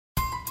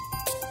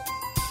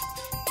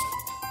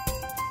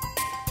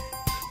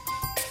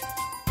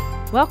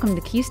Welcome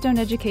to Keystone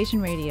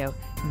Education Radio,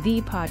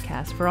 the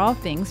podcast for all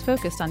things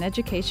focused on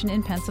education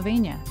in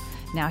Pennsylvania.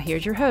 Now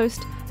here's your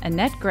host,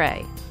 Annette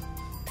Gray.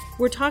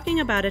 We're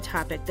talking about a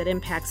topic that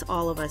impacts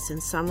all of us in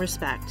some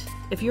respect.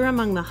 If you're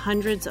among the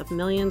hundreds of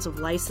millions of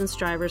licensed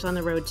drivers on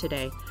the road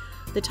today,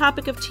 the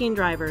topic of teen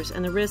drivers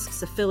and the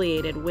risks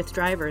affiliated with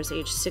drivers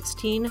aged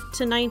 16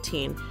 to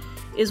 19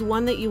 is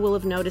one that you will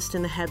have noticed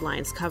in the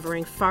headlines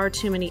covering far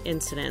too many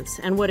incidents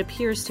and what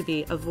appears to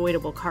be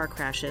avoidable car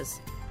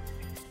crashes.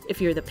 If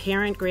you're the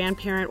parent,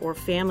 grandparent, or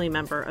family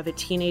member of a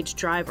teenage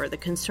driver, the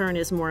concern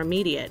is more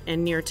immediate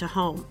and near to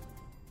home.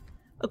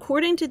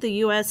 According to the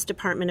U.S.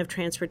 Department of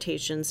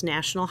Transportation's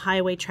National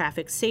Highway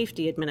Traffic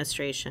Safety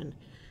Administration,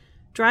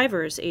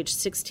 drivers aged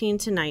 16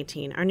 to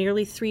 19 are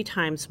nearly 3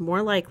 times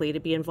more likely to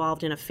be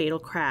involved in a fatal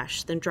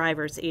crash than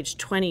drivers aged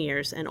 20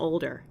 years and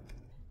older.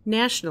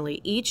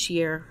 Nationally, each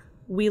year,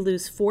 we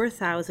lose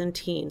 4,000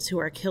 teens who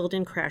are killed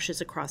in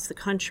crashes across the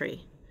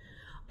country.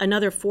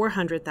 Another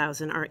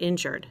 400,000 are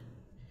injured.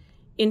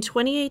 In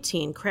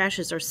 2018,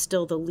 crashes are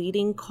still the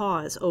leading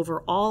cause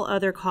over all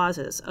other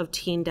causes of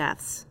teen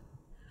deaths.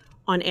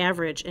 On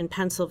average, in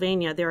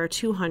Pennsylvania, there are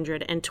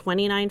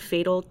 229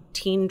 fatal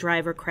teen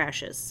driver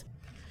crashes.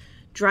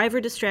 Driver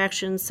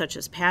distractions such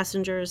as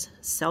passengers,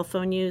 cell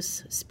phone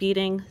use,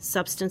 speeding,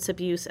 substance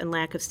abuse, and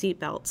lack of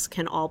seatbelts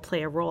can all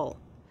play a role.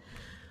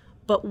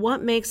 But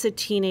what makes a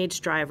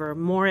teenage driver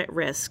more at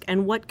risk,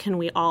 and what can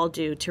we all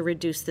do to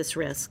reduce this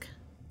risk?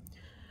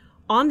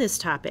 On this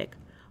topic,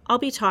 I'll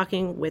be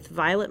talking with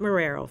Violet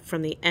Marrero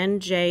from the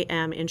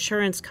NJM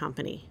Insurance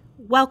Company.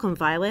 Welcome,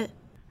 Violet.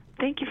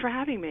 Thank you for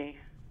having me.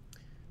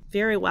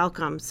 Very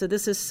welcome. So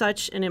this is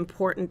such an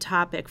important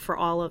topic for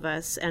all of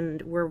us,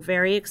 and we're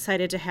very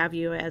excited to have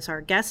you as our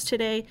guest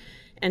today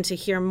and to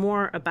hear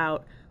more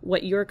about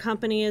what your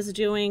company is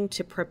doing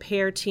to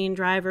prepare teen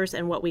drivers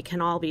and what we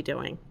can all be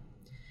doing.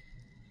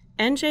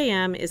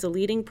 NJM is a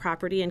leading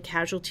property and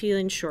casualty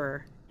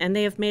insurer, and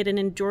they have made an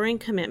enduring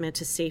commitment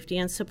to safety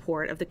and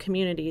support of the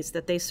communities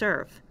that they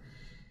serve.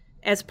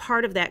 As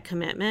part of that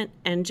commitment,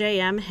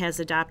 NJM has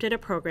adopted a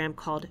program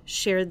called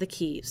Share the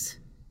Keys,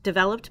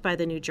 developed by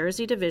the New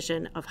Jersey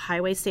Division of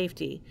Highway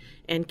Safety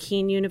and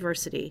Keene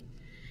University.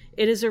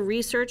 It is a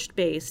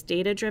research-based,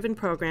 data-driven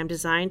program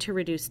designed to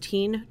reduce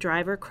teen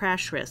driver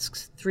crash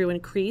risks through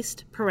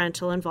increased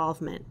parental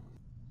involvement.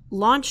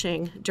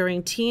 Launching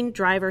during Teen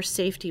Driver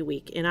Safety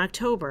Week in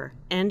October,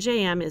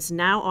 NJM is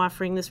now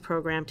offering this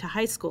program to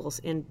high schools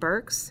in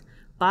Berks,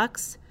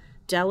 Bucks,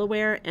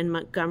 Delaware, and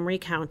Montgomery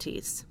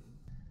counties.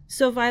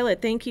 So,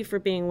 Violet, thank you for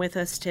being with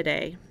us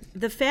today.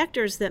 The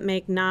factors that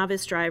make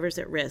novice drivers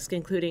at risk,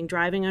 including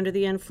driving under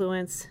the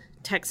influence,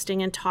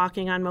 texting and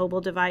talking on mobile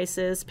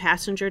devices,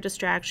 passenger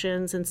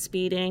distractions, and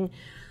speeding,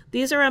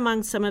 these are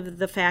among some of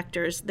the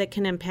factors that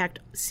can impact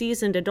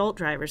seasoned adult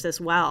drivers as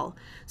well.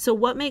 So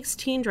what makes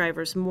teen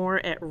drivers more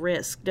at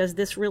risk? Does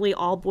this really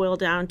all boil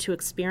down to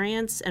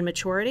experience and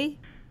maturity?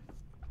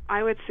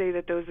 I would say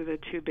that those are the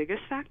 2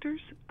 biggest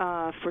factors,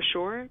 for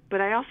sure.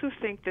 But I also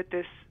think that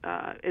this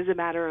is a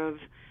matter of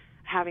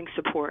having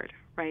support,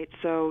 right?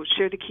 So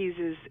Share the Keys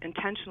is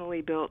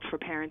intentionally built for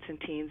parents and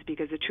teens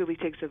because it truly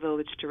takes a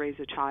village to raise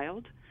a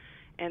child.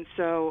 And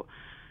so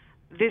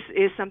this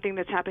is something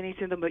that's happening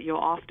to them, but you'll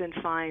often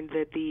find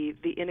that the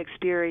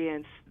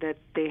inexperience that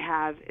they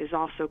have is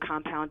also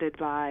compounded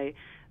by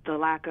the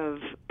lack of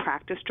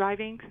practice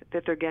driving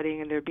that they're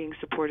getting and they're being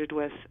supported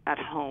with at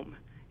home,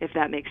 if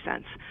that makes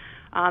sense.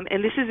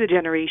 And this is a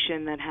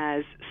generation that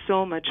has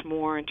so much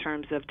more in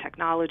terms of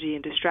technology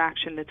and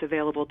distraction that's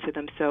available to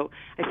them. So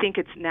I think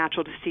it's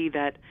natural to see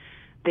that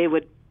they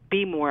would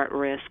be more at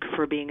risk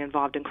for being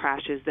involved in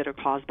crashes that are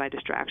caused by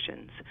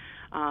distractions.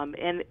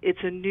 And it's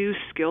a new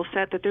skill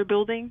set that they're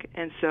building.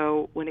 And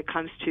so when it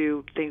comes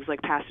to things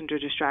like passenger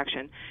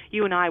distraction,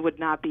 you and I would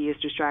not be as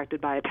distracted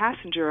by a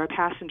passenger. Our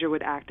passenger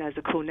would act as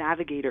a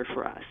co-navigator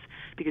for us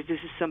because this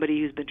is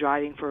somebody who's been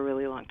driving for a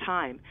really long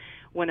time.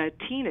 When a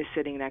teen is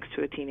sitting next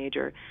to a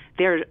teenager,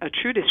 they're a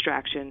true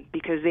distraction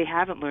because they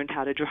haven't learned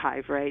how to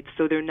drive, right?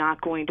 So they're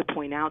not going to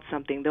point out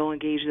something. They'll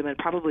engage them and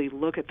probably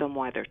look at them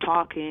while they're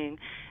talking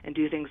and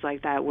do things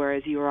like that,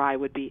 whereas you or I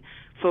would be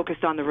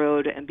focused on the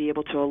road and be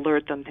able to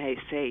alert them, hey,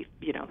 say,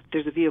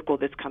 there's a vehicle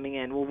that's coming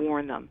in, we'll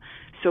warn them.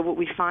 So what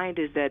we find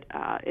is that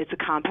it's a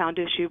compound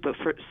issue, but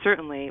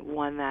certainly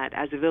one that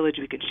as a village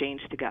we can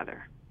change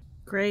together.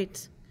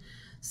 Great.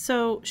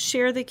 So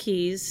Share the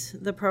Keys,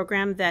 the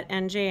program that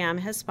NJM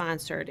has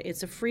sponsored,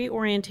 it's a free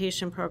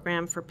orientation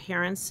program for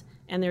parents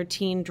and their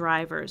teen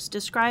drivers.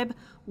 Describe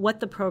what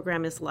the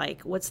program is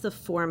like. What's the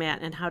format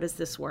and how does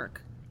this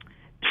work?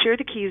 Share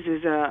the Keys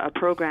is a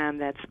program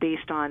that's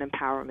based on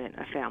empowerment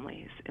of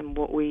families. And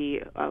what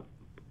we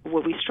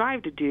what we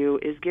strive to do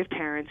is give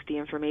parents the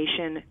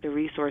information, the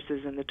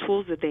resources, and the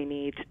tools that they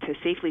need to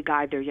safely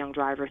guide their young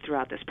driver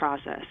throughout this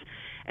process.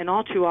 And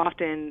all too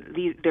often,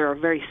 there are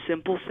very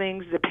simple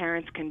things that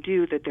parents can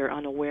do that they're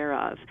unaware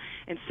of.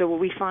 And so what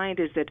we find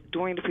is that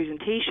during the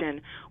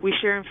presentation, we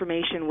share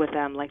information with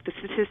them, like the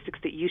statistics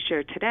that you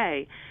shared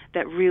today,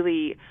 that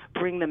really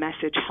bring the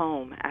message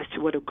home as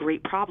to what a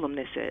great problem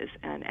this is,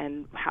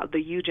 and how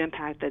the huge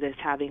impact that it's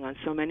having on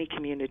so many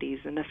communities,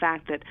 and the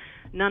fact that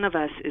none of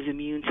us is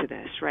immune to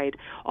this, right?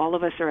 All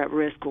of us are at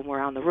risk when we're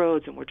on the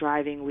roads and we're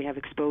driving, we have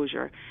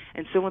exposure.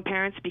 And so when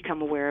parents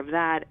become aware of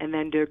that, and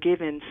then they're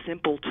given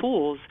simple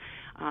tools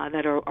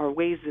that are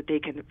ways that they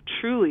can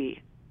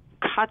truly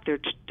cut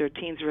their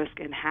teen's risk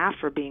in half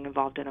for being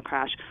involved in a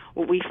crash,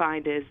 what we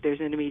find is there's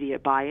an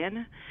immediate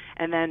buy-in.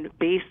 And then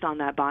based on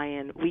that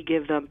buy-in, we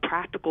give them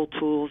practical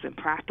tools and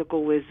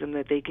practical wisdom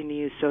that they can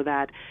use so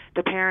that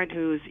the parent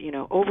who's,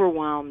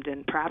 overwhelmed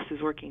and perhaps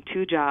is working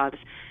 2 jobs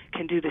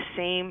can do the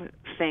same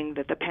thing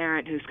that the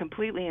parent who's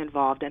completely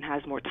involved and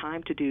has more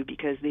time to do,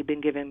 because they've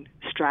been given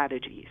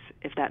strategies,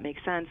 if that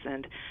makes sense,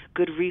 and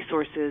good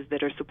resources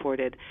that are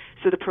supported.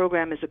 So the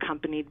program is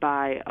accompanied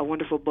by a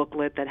wonderful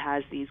booklet that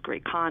has these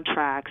great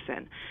contracts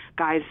and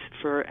guides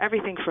for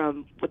everything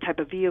from what type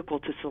of vehicle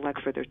to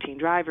select for their teen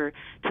driver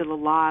to the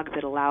log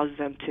that allows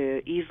them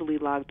to easily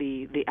log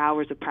the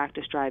hours of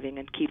practice driving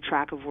and keep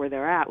track of where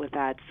they're at with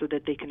that, so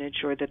that they can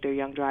ensure that their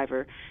young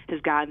driver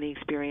has gotten the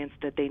experience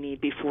that they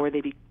need before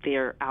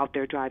they're out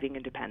there driving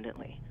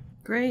independently.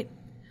 Great.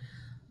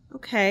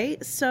 Okay,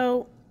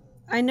 so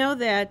I know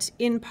that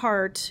in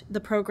part the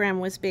program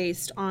was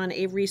based on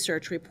a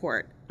research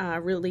report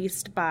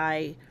released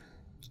by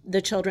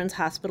the Children's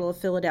Hospital of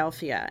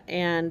Philadelphia,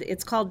 and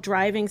it's called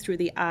Driving Through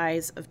the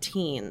Eyes of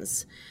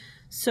Teens.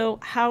 So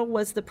how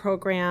was the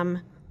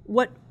program?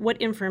 What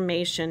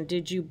information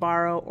did you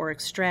borrow or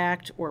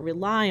extract or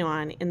rely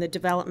on in the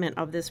development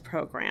of this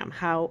program?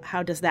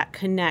 How does that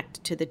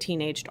connect to the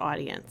teenaged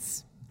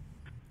audience?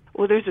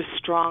 Well, there's a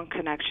strong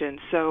connection.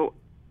 So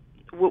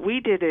what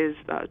we did is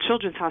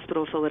Children's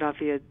Hospital of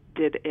Philadelphia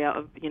did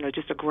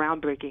just a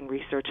groundbreaking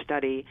research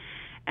study,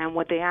 and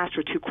what they asked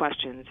were 2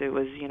 questions. It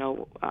was,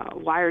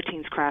 why are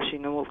teens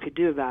crashing and what we could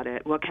do about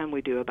it? What can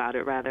we do about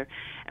it, rather?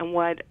 And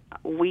what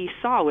we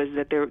saw was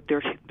that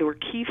there were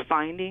key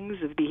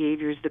findings of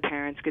behaviors the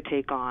parents could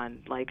take on,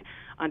 like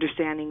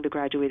understanding the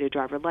graduated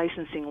driver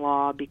licensing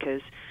law,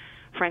 because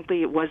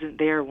frankly, it wasn't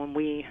there when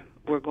we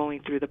were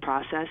going through the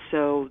process,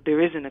 so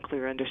there isn't a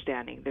clear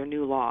understanding. They're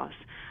new laws.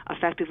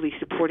 Effectively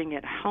supporting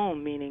at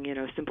home, meaning,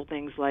 simple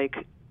things like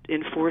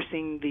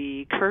enforcing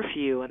the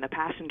curfew and the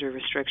passenger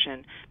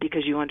restriction,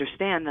 because you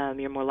understand them,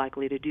 you're more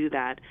likely to do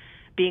that.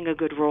 Being a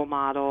good role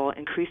model,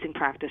 increasing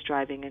practice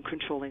driving, and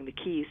controlling the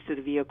keys to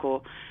the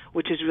vehicle,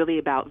 which is really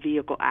about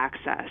vehicle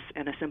access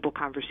and a simple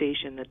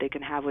conversation that they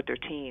can have with their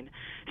teen.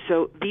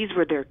 So these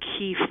were their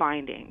key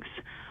findings.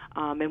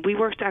 And we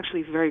worked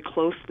actually very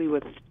closely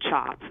with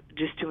CHOP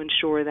just to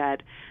ensure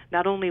that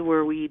not only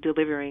were we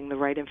delivering the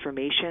right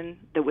information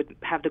that would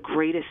have the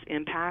greatest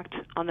impact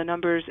on the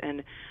numbers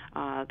and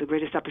the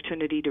greatest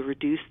opportunity to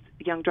reduce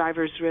young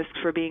drivers' risk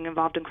for being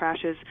involved in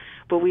crashes,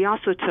 but we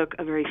also took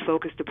a very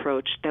focused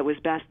approach that was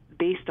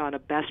based on a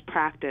best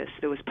practice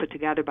that was put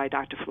together by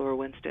Dr. Flora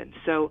Winston.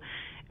 So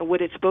what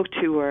it spoke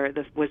to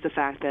was the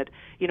fact that,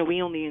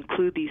 we only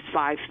include these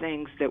 5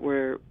 things that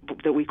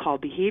we call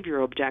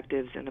behavioral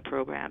objectives in the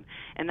program.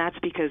 And that's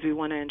because we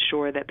want to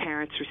ensure that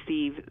parents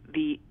receive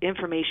the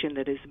information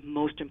that is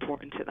most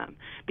important to them.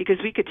 Because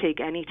we could take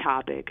any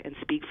topic and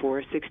speak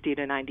for 60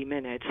 to 90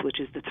 minutes, which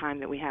is the time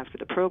that we have for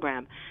the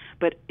program.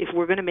 But if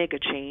we're going to make a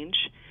change,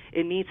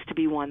 it needs to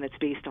be one that's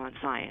based on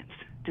science.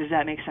 Does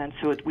that make sense?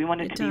 So we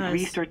want it to be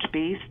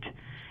research-based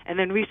and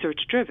then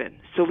research-driven.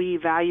 So we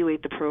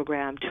evaluate the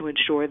program to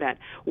ensure that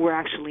we're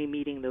actually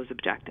meeting those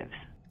objectives.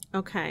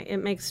 Okay, it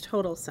makes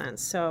total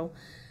sense. So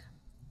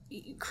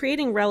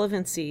creating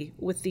relevancy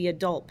with the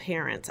adult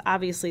parents,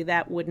 obviously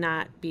that would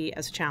not be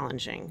as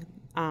challenging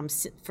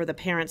for the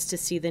parents to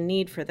see the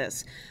need for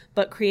this.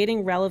 But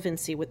creating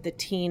relevancy with the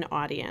teen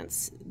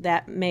audience,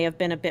 that may have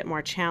been a bit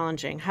more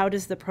challenging. How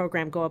does the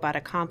program go about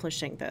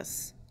accomplishing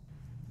this?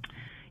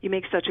 You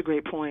make such a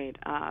great point.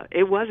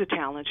 It was a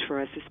challenge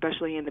for us,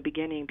 especially in the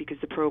beginning, because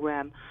the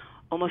program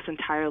almost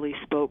entirely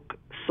spoke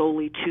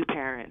solely to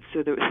parents.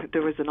 So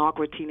there was an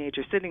awkward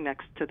teenager sitting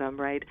next to them,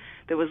 right,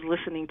 that was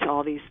listening to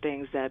all these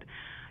things that,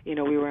 we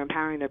were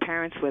empowering their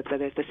parents with,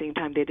 but at the same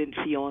time they didn't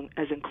feel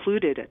as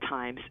included at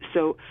times.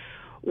 So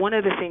one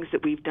of the things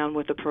that we've done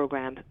with the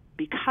program,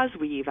 because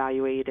we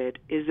evaluate it,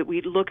 is that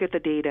we look at the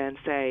data and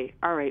say,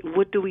 all right,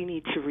 what do we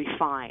need to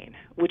refine,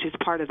 which is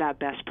part of that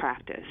best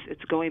practice.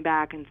 It's going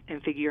back and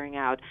figuring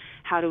out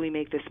how do we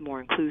make this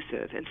more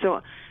inclusive. And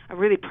so I'm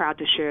really proud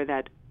to share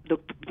that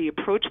the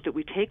approach that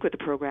we take with the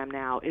program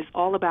now is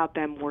all about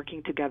them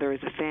working together as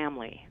a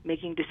family,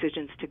 making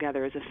decisions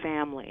together as a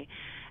family.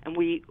 And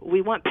we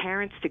want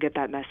parents to get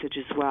that message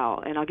as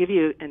well. And I'll give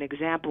you an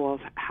example of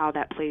how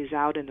that plays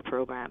out in the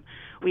program.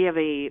 We have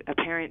a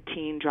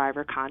parent-teen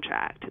driver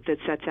contract that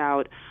sets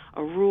out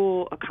a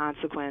rule, a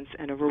consequence,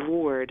 and a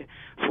reward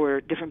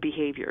for different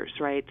behaviors,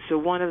 right? So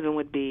one of them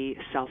would be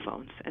cell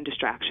phones and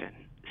distraction.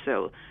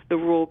 So the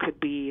rule could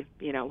be,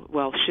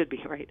 should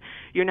be, right?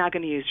 You're not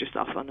going to use your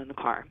cell phone in the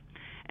car.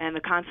 And the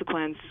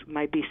consequence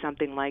might be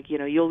something like,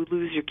 you'll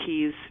lose your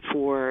keys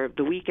for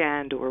the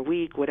weekend or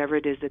week, whatever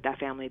it is that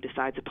family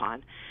decides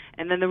upon.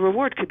 And then the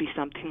reward could be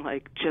something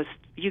like just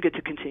you get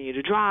to continue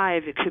to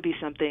drive. It could be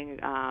something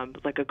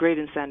like a great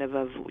incentive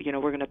of, we're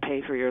going to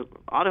pay for your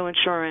auto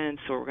insurance,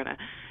 or we're going to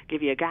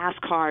give you a gas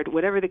card,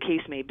 whatever the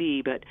case may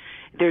be, but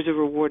there's a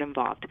reward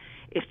involved.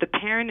 If the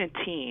parent and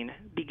teen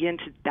begin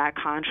that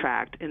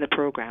contract in the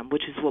program,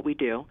 which is what we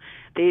do,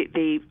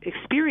 they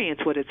experience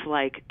what it's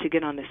like to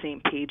get on the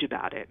same page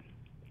about it.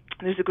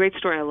 There's a great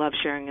story I love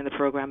sharing in the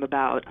program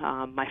about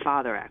my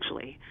father,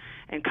 actually,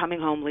 and coming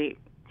home late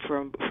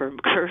from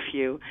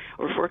curfew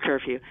or for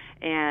curfew,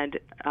 and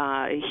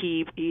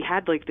he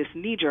had like this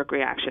knee-jerk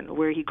reaction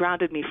where he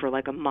grounded me for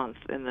like a month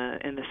in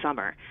the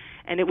summer,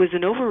 and it was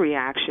an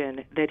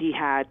overreaction that he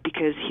had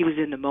because he was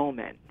in the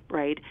moment,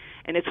 right?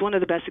 And it's one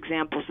of the best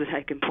examples that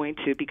I can point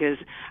to because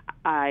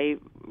I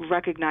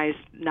recognize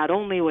not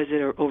only was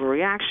it an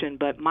overreaction,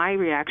 but my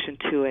reaction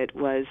to it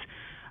was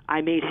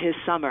I made his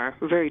summer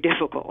very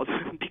difficult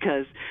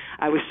because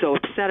I was so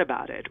upset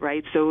about it,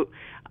 right? So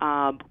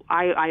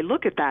I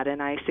look at that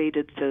and I say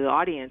to the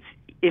audience,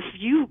 if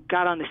you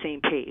got on the same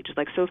page,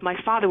 so if my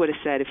father would have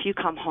said, if you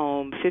come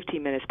home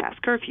 15 minutes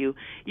past curfew,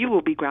 you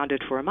will be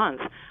grounded for a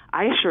month,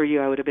 I assure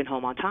you I would have been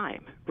home on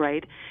time,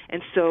 right?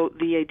 And so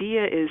the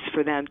idea is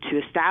for them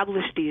to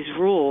establish these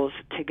rules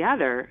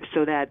together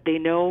so that they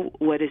know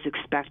what is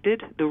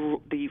expected,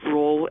 the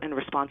role and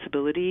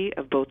responsibility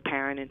of both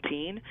parent and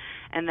teen,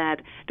 and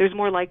that it's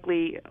more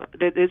likely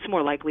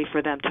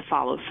for them to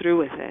follow through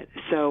with it.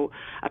 So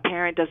a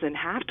parent doesn't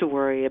have to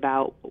worry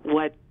about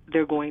what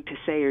they're going to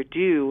say or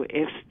do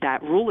if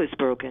that rule is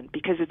broken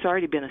because it's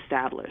already been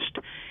established.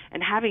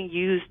 And having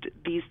used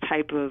these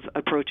type of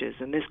approaches,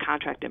 and this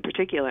contract in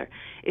particular,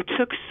 it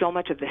took so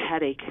much of the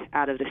headache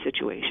out of the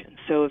situation.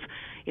 So if,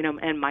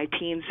 and my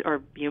teens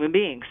are human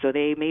beings, so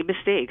they made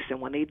mistakes, and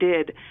when they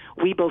did,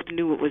 we both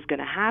knew what was going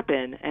to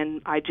happen,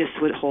 and I just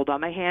would hold on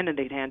my hand and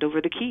they'd hand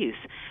over the keys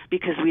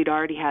because we'd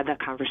already had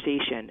that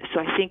conversation. So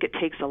I think it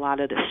takes a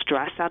lot of the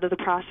stress out of the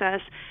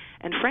process.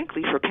 And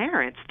frankly, for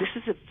parents, this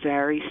is a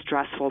very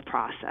stressful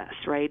process,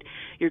 right?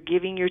 You're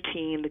giving your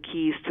teen the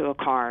keys to a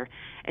car,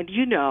 and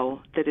you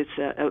know that it's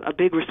a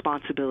big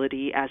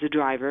responsibility as a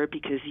driver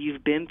because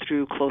you've been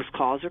through close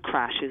calls or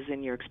crashes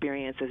in your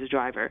experience as a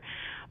driver.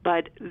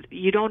 But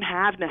you don't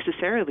have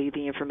necessarily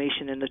the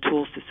information and the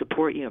tools to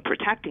support you in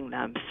protecting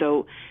them.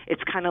 So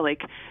it's kind of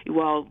like,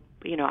 well,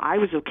 I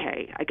was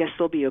okay. I guess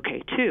they'll be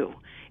okay too.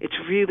 It's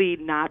really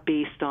not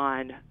based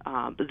on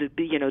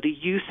the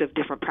use of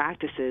different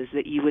practices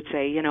that you would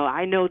say,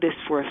 I know this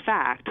for a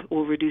fact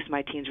will reduce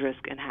my teen's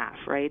risk in half,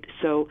 right?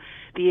 So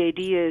the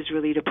idea is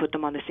really to put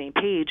them on the same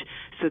page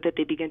so that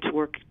they begin to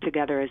work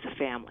together as a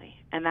family.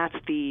 And I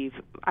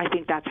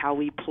think that's how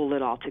we pull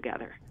it all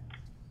together.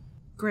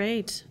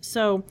 Great.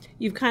 So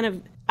you've kind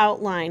of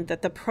outlined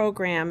that the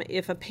program,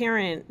 if a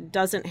parent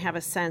doesn't have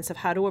a sense of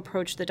how to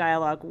approach the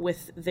dialogue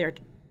with their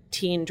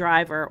teen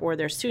driver or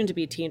their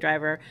soon-to-be teen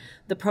driver,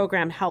 the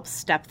program helps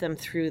step them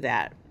through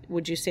that.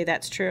 Would you say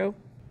that's true?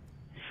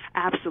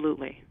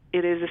 Absolutely.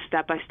 It is a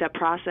step-by-step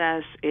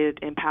process. It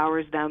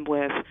empowers them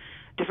with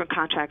different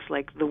contracts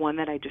like the one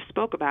that I just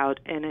spoke about,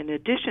 and in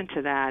addition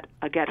to that,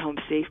 a Get Home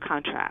Safe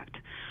contract,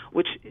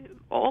 which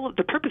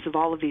the purpose of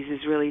all of these is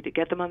really to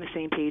get them on the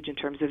same page in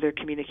terms of their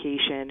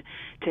communication,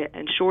 to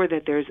ensure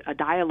that there's a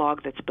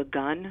dialogue that's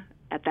begun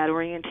at that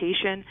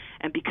orientation,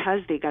 and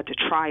because they got to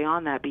try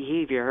on that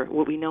behavior,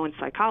 what we know in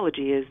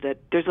psychology is that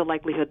there's a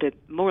likelihood that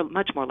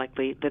much more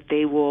likely that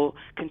they will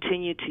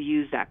continue to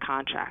use that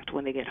contract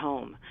when they get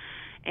home.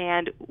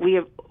 And we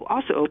have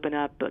also opened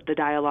up the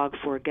dialogue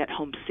for Get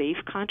Home Safe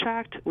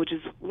contract, which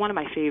is one of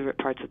my favorite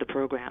parts of the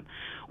program,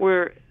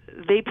 where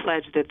they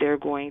pledge that they're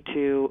going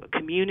to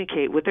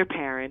communicate with their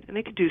parent, and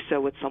they could do so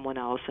with someone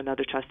else,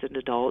 another trusted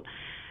adult,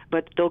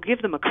 but they'll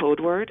give them a code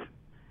word.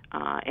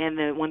 And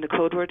then when the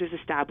code word is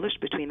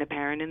established between the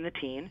parent and the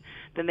teen,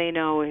 then they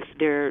know if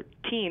their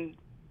teen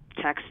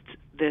texts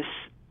this,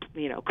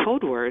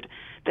 code word,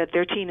 that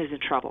their teen is in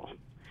trouble.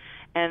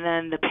 And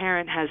then the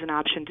parent has an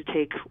option to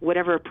take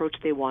whatever approach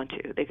they want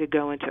to. They could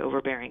go into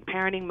overbearing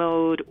parenting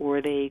mode,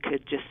 or they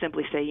could just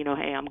simply say,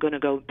 hey, I'm going to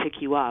go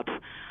pick you up.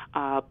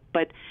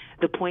 But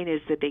the point is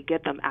that they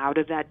get them out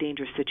of that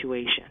dangerous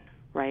situation,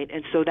 right?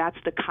 And so that's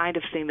the kind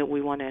of thing that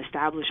we want to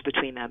establish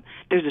between them.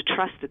 There's a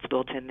trust that's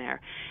built in there.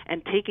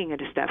 And taking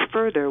it a step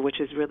further, which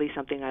is really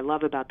something I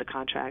love about the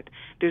contract,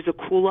 there's a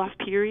cool-off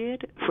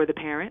period for the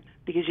parent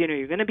because,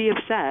 you're going to be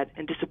upset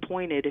and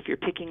disappointed if you're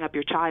picking up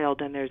your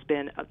child and there's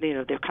been,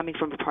 they're coming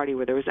from a party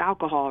where there was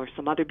alcohol or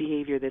some other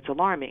behavior that's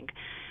alarming.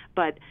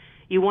 But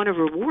you want to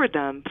reward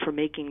them for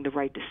making the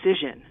right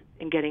decision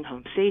and getting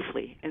home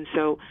safely. And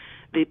so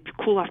the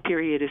cool-off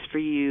period is for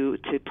you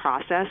to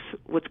process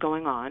what's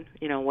going on,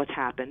 what's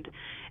happened,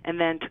 and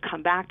then to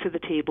come back to the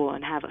table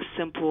and have a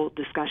simple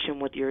discussion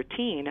with your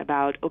teen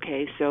about,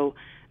 okay, so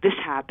this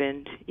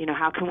happened,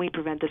 how can we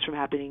prevent this from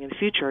happening in the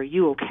future? Are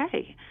you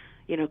okay?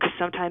 Because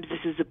sometimes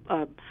this is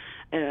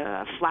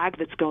a flag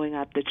that's going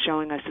up that's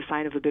showing us a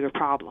sign of a bigger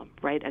problem,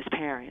 right, as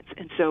parents.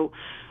 And so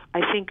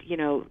I think,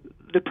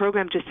 the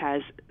program just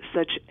has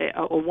such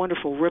a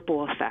wonderful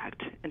ripple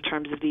effect in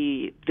terms of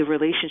the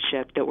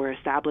relationship that we're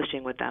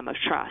establishing with them of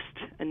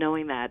trust and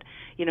knowing that,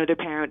 their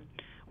parent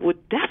would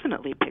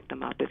definitely pick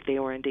them up if they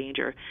were in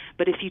danger.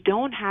 But if you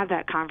don't have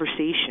that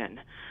conversation,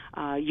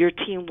 your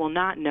teen will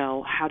not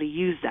know how to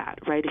use that,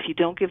 right, if you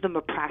don't give them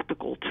a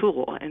practical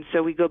tool. And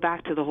so we go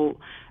back to the whole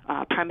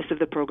premise of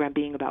the program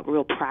being about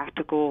real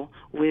practical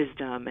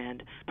wisdom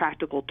and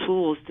practical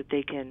tools that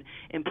they can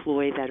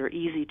employ that are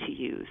easy to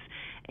use.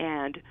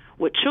 And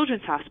what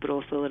Children's Hospital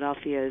of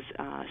Philadelphia's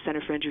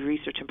Center for Injury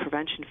Research and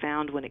Prevention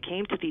found when it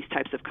came to these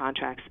types of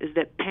contracts is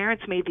that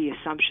parents made the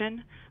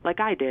assumption, like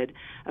I did,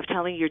 of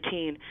telling your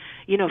teen,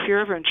 if you're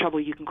ever in trouble,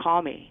 you can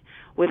call me,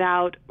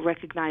 without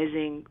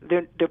recognizing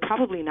they're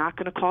probably not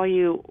going to call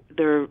you.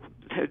 They're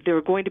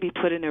going to be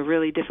put in a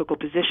really difficult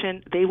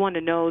position. They want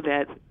to know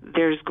that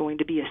there's going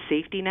to be a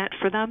safety net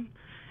for them.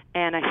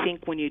 And I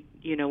think when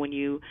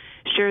you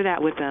share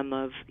that with them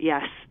of,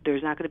 yes,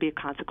 there's not going to be a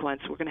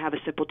consequence, we're going to have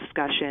a simple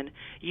discussion,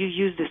 you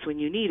use this when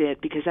you need it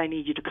because I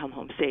need you to come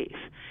home safe.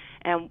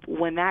 And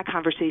when that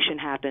conversation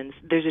happens,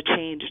 there's a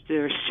change,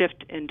 there's a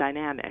shift in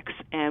dynamics.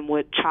 And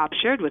what CHOP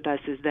shared with us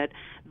is that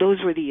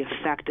those were the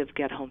effective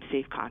get home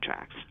safe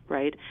contracts,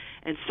 right?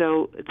 And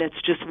so that's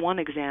just one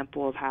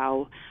example of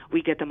how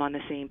we get them on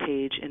the same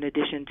page in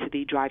addition to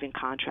the driving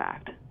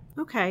contract.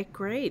 Okay,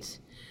 great.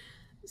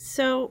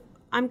 So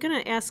I'm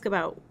going to ask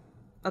about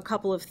a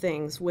couple of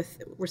things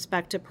with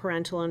respect to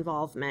parental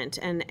involvement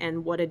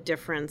and what a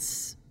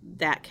difference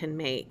that can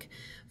make.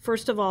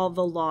 First of all,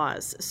 the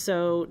laws.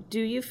 So do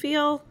you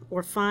feel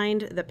or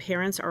find that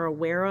parents are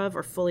aware of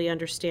or fully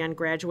understand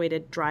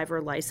graduated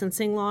driver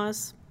licensing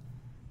laws?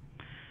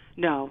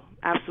 No,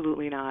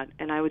 absolutely not.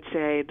 And I would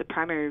say the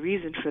primary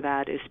reason for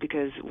that is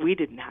because we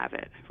didn't have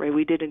it, right?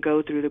 We didn't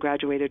go through the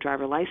graduated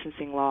driver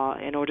licensing law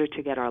in order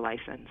to get our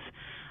license.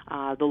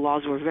 The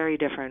laws were very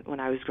different when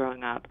I was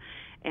growing up.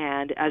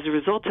 And as a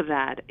result of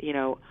that,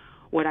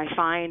 what I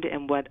find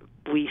and what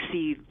we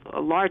see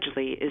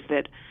largely is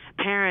that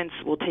parents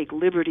will take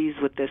liberties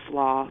with this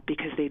law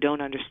because they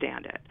don't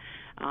understand it.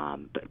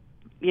 But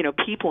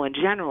people in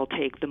general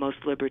take the most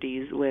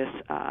liberties with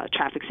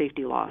traffic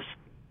safety laws.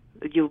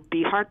 You'll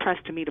be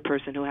hard-pressed to meet a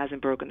person who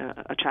hasn't broken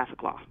a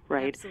traffic law,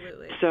 right?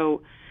 Absolutely.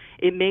 So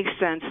it makes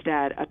sense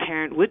that a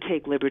parent would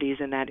take liberties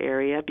in that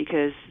area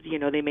because,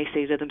 they may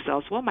say to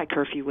themselves, well, my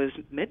curfew was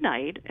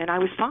midnight and I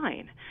was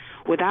fine,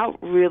 without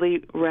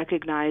really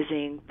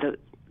recognizing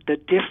the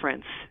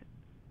difference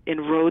in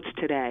roads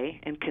today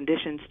and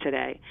conditions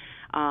today,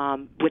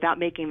 without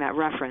making that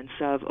reference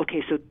of,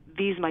 okay, so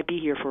these might be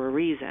here for a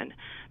reason.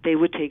 They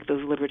would take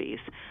those liberties.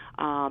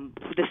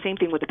 The same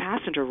thing with the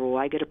passenger rule.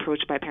 I get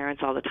approached by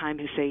parents all the time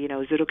who say,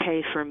 is it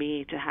okay for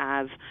me to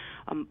have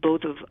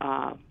both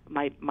of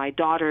my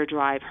daughter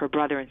drive her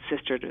brother and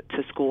sister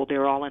to school?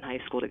 They're all in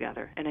high school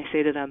together. And I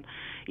say to them,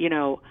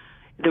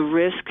 the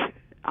risk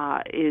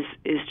is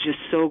just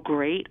so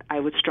great. I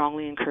would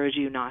strongly encourage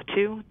you not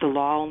to. The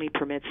law only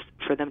permits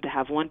for them to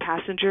have one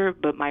passenger,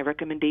 but my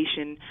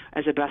recommendation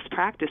as a best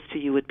practice to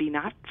you would be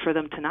not for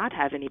them to not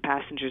have any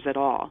passengers at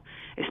all,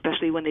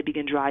 especially when they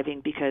begin driving,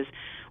 because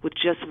with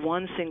just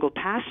one single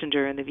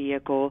passenger in the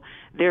vehicle,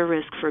 their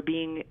risk for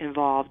being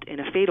involved in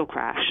a fatal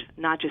crash,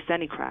 not just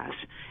any crash,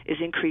 is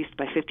increased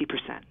by 50%.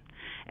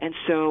 And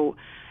so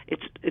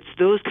it's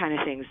those kind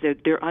of things.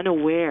 They're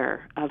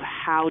unaware of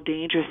how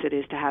dangerous it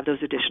is to have those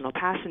additional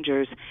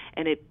passengers,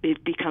 and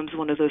it becomes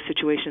one of those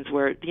situations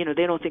where,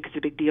 they don't think it's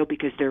a big deal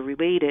because they're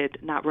related,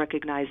 not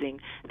recognizing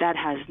that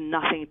has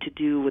nothing to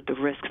do with the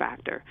risk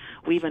factor.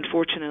 We've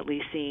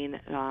unfortunately seen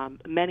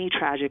many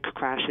tragic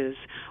crashes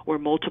where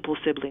multiple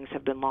siblings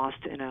have been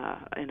lost in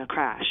a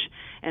crash,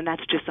 and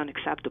that's just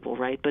unacceptable,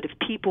 right? But if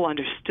people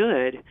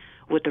understood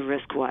what the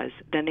risk was,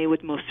 then they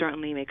would most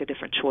certainly make a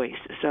different choice.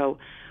 So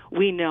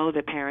we know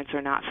that parents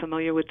are not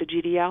familiar with the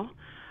GDL.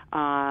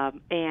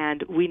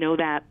 And we know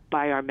that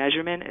by our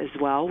measurement as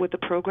well with the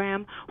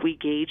program. We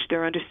gauge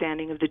their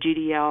understanding of the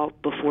GDL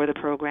before the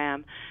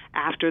program,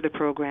 after the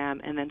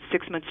program, and then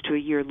 6 months to a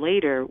year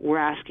later, we're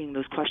asking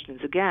those questions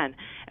again.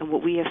 And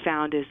what we have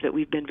found is that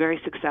we've been very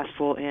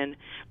successful in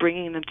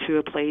bringing them to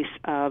a place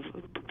of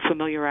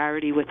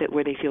familiarity with it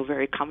where they feel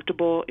very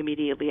comfortable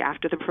immediately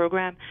after the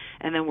program.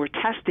 And then we're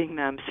testing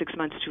them 6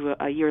 months to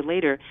a year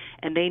later,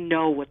 and they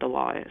know what the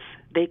law is.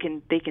 They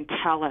can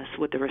tell us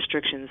what the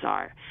restrictions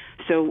are.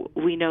 So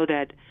we know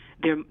that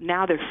they're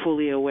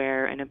fully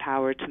aware and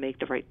empowered to make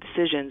the right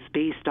decisions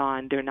based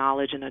on their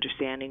knowledge and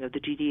understanding of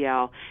the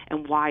GDL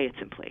and why it's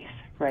in place,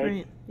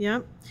 right?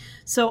 Yep.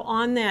 So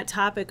on that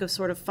topic of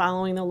sort of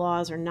following the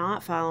laws or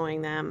not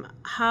following them,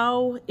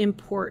 how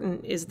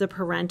important is the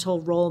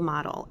parental role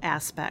model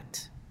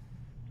aspect?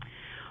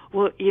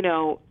 Well,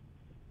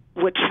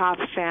 what CHOP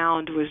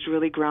found was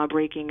really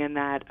groundbreaking in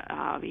that,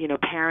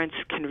 parents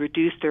can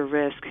reduce their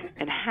risk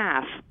in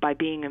half by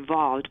being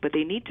involved, but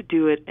they need to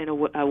do it in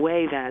a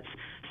way that's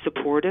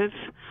supportive,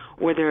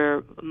 where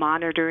they're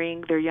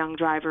monitoring their young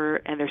driver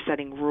and they're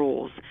setting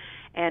rules.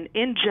 And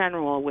in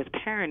general, with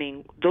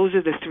parenting, those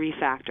are the three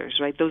factors,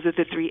 right? Those are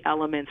the three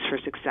elements for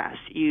success.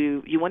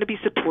 You want to be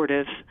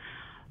supportive,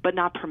 but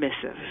not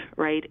permissive,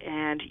 right?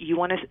 And you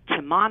want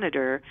to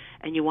monitor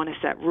and you want to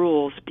set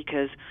rules,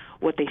 because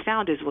what they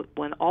found is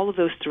when all of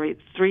those three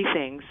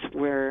things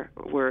were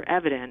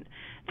evident,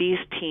 these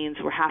teens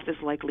were half as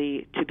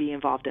likely to be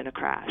involved in a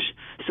crash.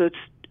 So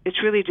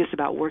it's really just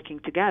about working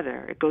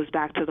together. It goes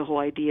back to the whole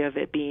idea of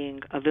it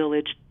being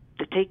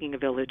taking a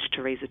village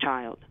to raise a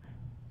child.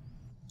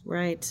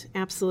 Right,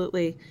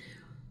 absolutely.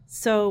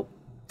 So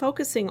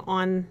focusing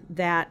on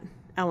that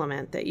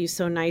element that you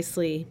so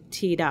nicely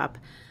teed up,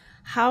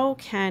 how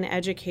can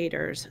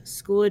educators,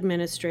 school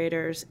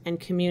administrators,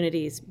 and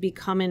communities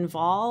become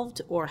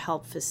involved or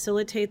help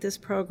facilitate this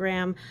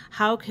program?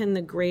 How can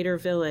the greater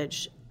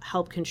village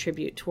help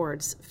contribute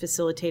towards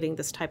facilitating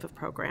this type of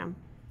program?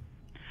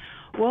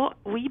 Well,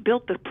 we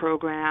built the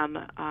program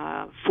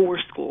for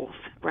schools,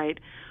 right?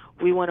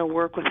 We want to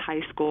work with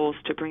high schools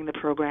to bring the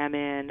program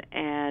in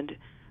and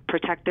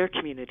protect their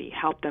community,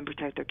 help them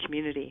protect their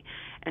community.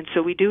 And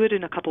so we do it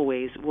in a couple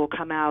ways. We'll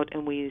come out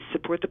and we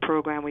support the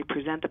program, we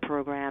present the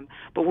program,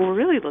 but what we're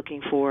really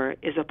looking for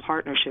is a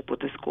partnership with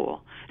the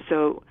school.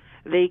 So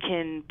they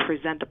can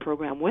present the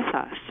program with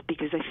us,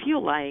 because I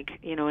feel like,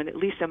 and at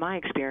least in my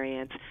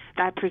experience,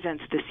 that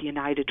presents this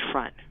united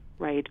front,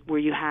 right,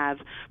 where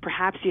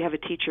perhaps you have a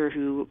teacher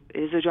who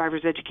is a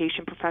driver's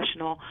education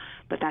professional,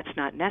 but that's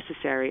not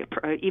necessary.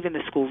 Even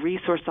the school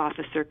resource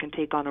officer can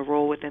take on a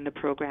role within the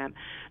program.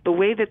 The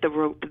way that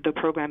the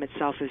program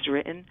itself is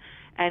written,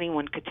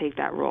 anyone could take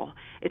that role.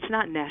 It's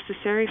not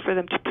necessary for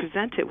them to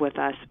present it with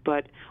us,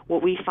 but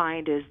what we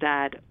find is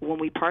that when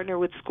we partner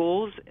with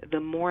schools,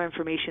 the more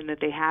information that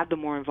they have, the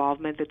more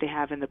involvement that they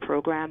have in the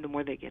program, the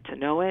more they get to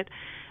know it,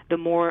 the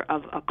more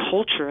of a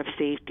culture of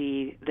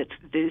safety that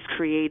is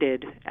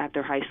created at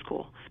their high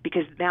school,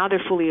 because now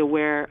they're fully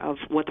aware of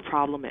what the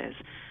problem is.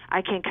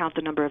 I can't count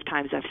the number of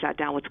times I've sat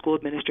down with school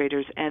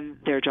administrators and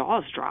their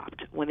jaws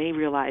dropped when they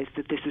realized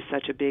that this is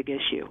such a big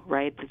issue,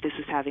 right, that this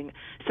is having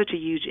such a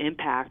huge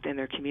impact in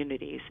their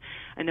communities.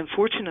 And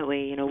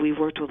unfortunately, we've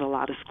worked with a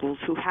lot of schools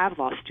who have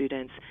lost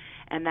students,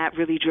 and that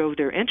really drove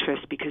their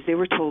interest because they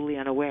were totally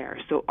unaware.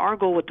 So our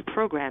goal with the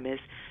program is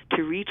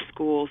to reach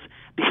schools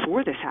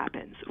before this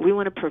happens. We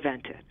want to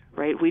prevent it,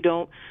 right? We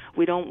don't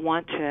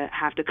want to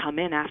have to come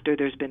in after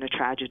there's been a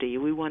tragedy.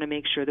 We want to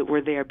make sure that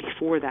we're there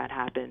before that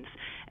happens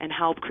and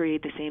help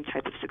create the same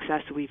type of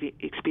success that we've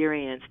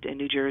experienced in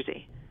New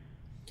Jersey.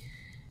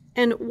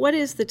 And what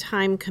is the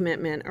time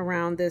commitment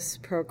around this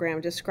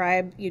program?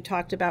 You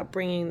talked about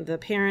bringing the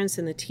parents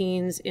and the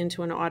teens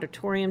into an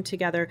auditorium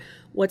together.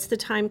 What's the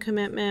time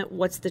commitment?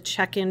 What's the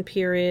check-in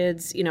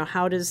periods?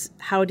 How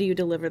do you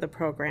deliver the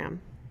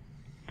program?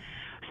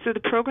 So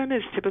the program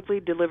is typically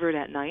delivered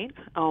at night.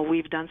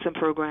 We've done some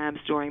programs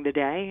during the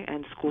day,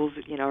 and schools,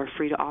 are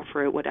free to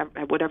offer it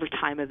at whatever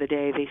time of the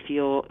day they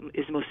feel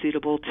is most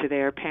suitable to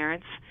their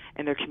parents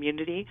and their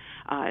community,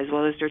 as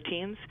well as their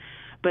teens.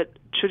 But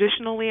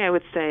traditionally, I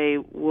would say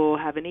we'll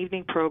have an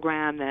evening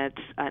program that's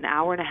an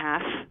hour and a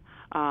half.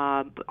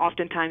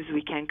 Oftentimes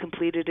we can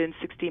complete it in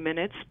 60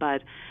 minutes,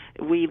 but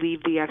we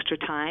leave the extra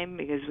time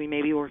because we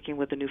may be working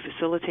with a new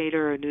facilitator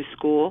or a new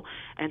school,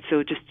 and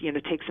so just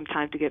take some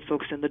time to get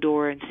folks in the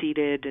door and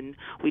seated, and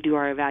we do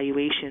our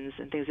evaluations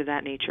and things of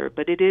that nature.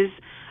 But it is,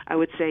 I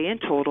would say, in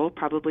total,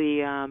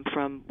 probably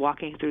from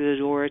walking through the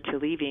door to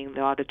leaving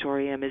the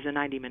auditorium is a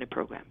 90-minute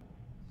program.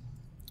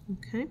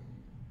 Okay.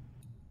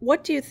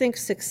 What do you think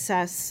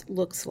success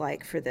looks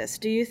like for this?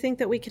 Do you think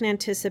that we can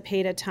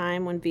anticipate a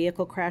time when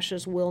vehicle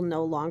crashes will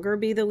no longer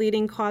be the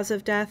leading cause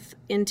of death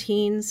in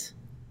teens?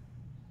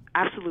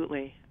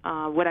 Absolutely.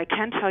 What I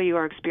can tell you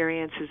our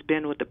experience has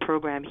been with the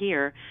program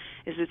here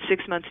is that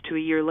 6 months to a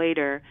year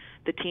later,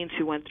 the teens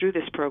who went through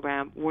this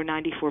program were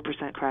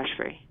 94%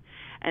 crash-free,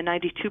 and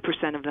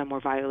 92% of them were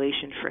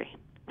violation-free.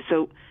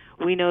 So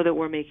we know that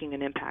we're making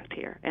an impact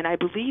here. And I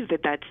believe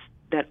that that's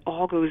that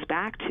all goes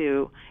back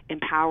to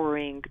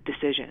empowering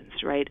decisions,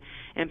 right?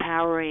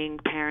 Empowering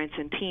parents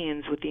and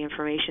teens with the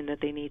information that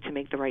they need to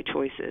make the right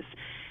choices.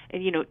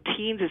 And,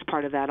 teens as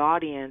part of that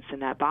audience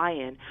and that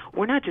buy-in,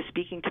 we're not just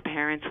speaking to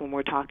parents when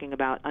we're talking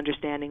about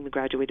understanding the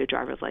graduated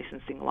driver's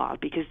licensing law,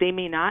 because they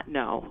may not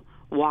know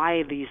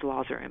why these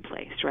laws are in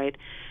place, right?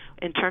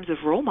 In terms of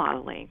role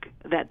modeling,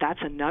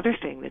 that's another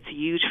thing that's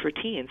huge for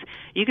teens.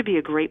 You could be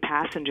a great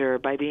passenger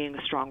by being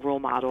a strong role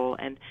model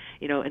and,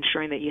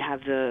 ensuring that you have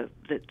the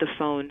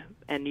phone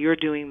and you're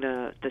doing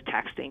the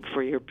texting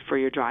for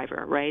your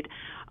driver, right?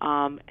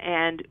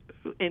 And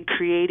in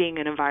creating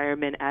an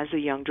environment as a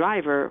young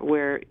driver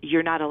where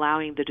you're not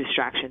allowing the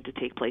distraction to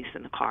take place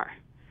in the car.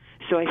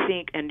 So I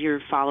think, and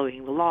you're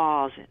following the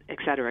laws, et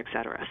cetera, et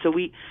cetera. So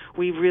we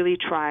really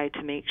try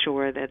to make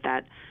sure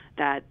that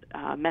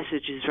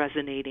message is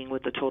resonating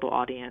with the total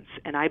audience.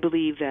 And I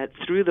believe that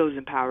through those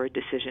empowered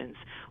decisions,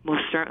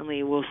 most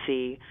certainly we'll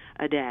see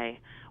a day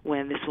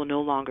when this will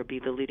no longer be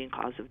the leading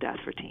cause of death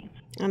for teens.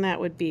 And that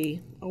would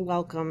be a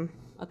welcome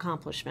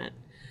accomplishment.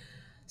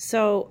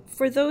 So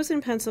for those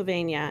in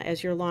Pennsylvania,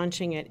 as you're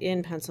launching it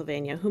in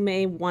Pennsylvania, who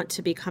may want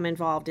to become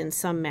involved in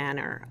some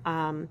manner,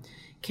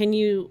 can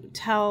you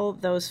tell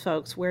those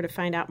folks where to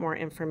find out more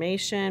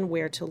information,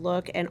 where to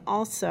look, and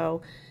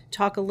also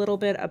talk a little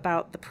bit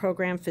about the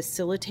program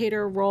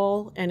facilitator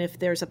role and if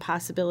there's a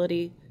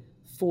possibility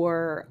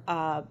for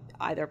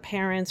either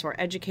parents or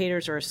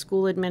educators or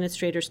school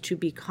administrators to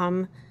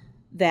become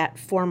that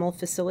formal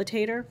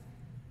facilitator?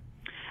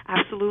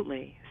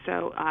 Absolutely.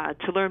 So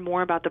to learn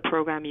more about the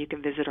program, you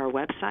can visit our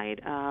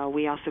website.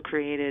 We also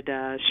created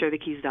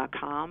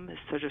sharethekeys.com. It's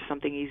sort of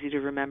something easy to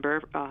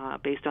remember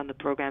based on the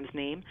program's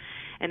name.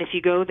 And if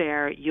you go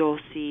there, you'll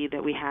see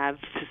that we have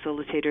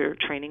facilitator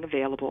training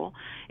available.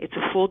 It's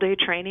a full-day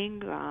training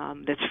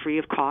that's free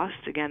of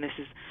cost. Again,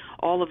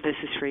 all of this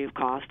is free of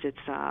cost.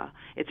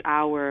 It's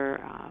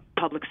our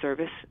public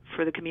service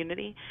for the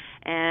community.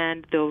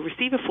 And they'll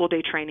receive a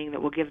full-day training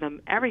that will give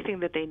them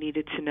everything that they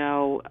needed to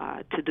know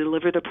to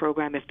deliver the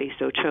program if they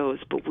so chose.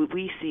 But what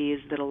we see is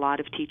that a lot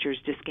of teachers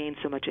just gain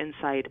so much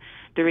insight,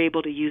 they're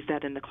able to use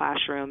that in the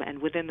classroom and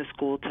within the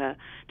school to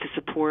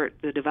support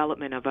the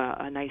development of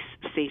a nice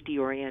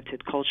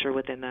safety-oriented culture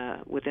within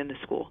the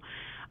school.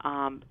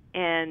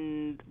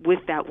 And with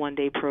that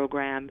one-day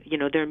program,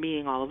 they're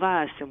meeting all of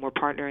us and we're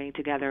partnering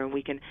together and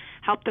we can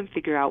help them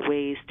figure out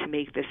ways to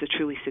make this a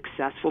truly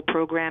successful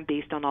program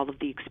based on all of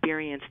the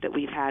experience that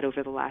we've had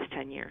over the last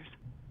 10 years.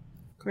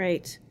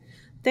 Great.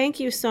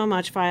 Thank you so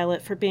much,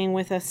 Violet, for being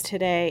with us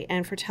today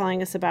and for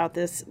telling us about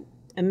this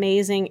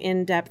amazing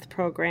in-depth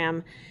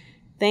program.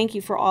 Thank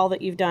you for all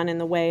that you've done in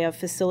the way of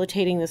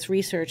facilitating this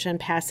research and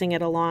passing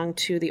it along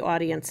to the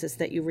audiences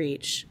that you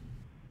reach.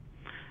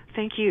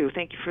 Thank you.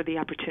 Thank you for the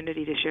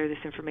opportunity to share this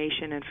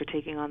information and for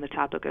taking on the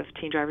topic of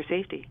teen driver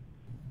safety.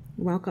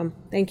 You're welcome.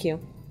 Thank you.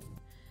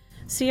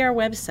 See our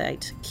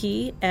website,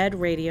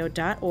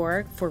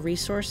 keyedradio.org, for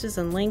resources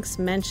and links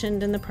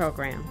mentioned in the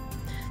program.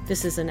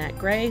 This is Annette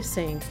Gray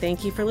saying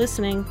thank you for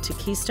listening to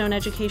Keystone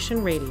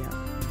Education Radio.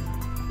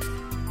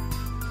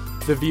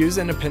 The views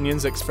and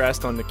opinions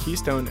expressed on the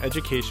Keystone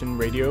Education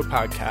Radio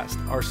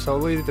podcast are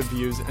solely the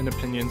views and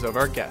opinions of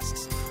our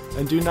guests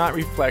and do not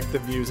reflect the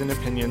views and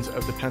opinions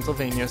of the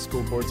Pennsylvania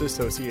School Boards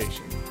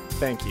Association.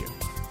 Thank you.